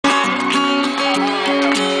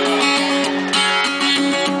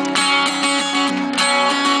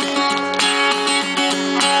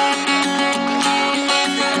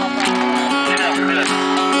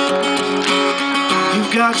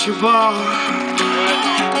got your ball,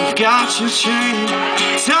 you've got your chain.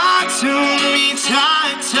 Tie to me,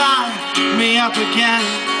 tie me up again.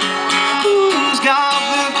 Who's got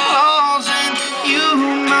the claws in you,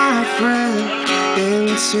 my friend?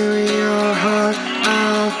 Into your heart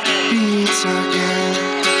I'll beat again.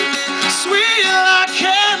 Sweet like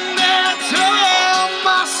candy to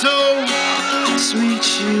my soul, sweet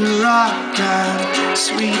you rock and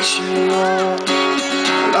sweet you roll.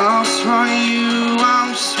 Lost for you,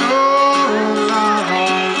 I'm so lost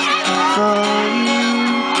for you.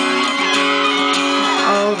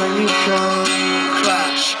 Oh, then you come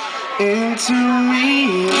crash into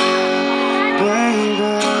me,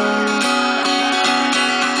 baby.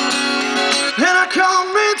 And I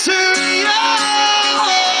come into you.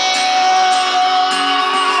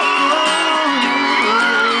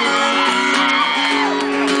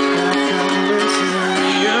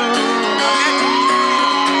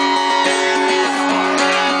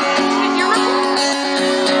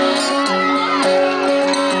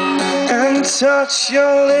 Touch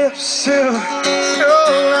your lips too,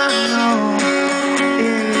 all I know.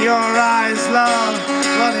 In your eyes, love,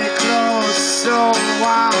 but it closed, so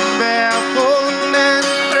I'm barefoot and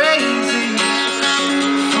crazy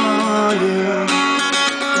for you.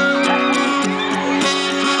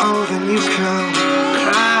 Oh, then you come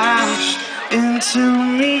crash into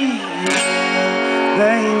me,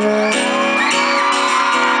 baby.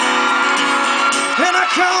 And I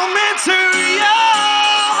come into you.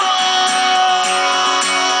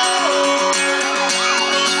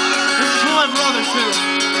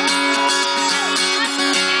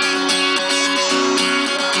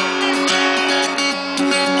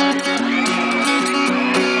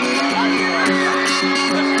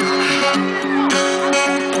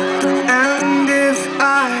 And if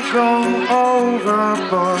I go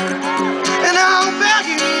overboard, and I'm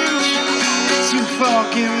begging you to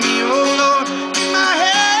forgive me, oh Lord, my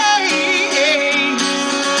hey,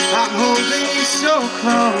 I'm holding you so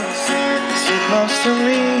close to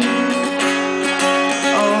me.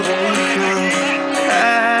 Oh, then you come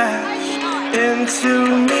crash into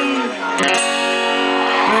me,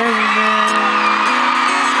 baby.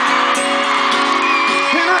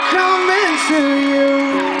 And I come into you,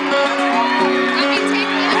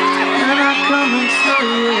 and I come into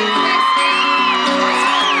you,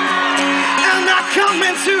 and I come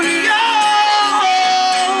into you.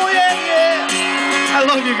 Yeah, yeah. I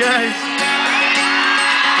love you guys.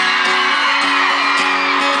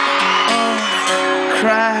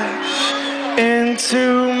 Crash into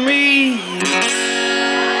me.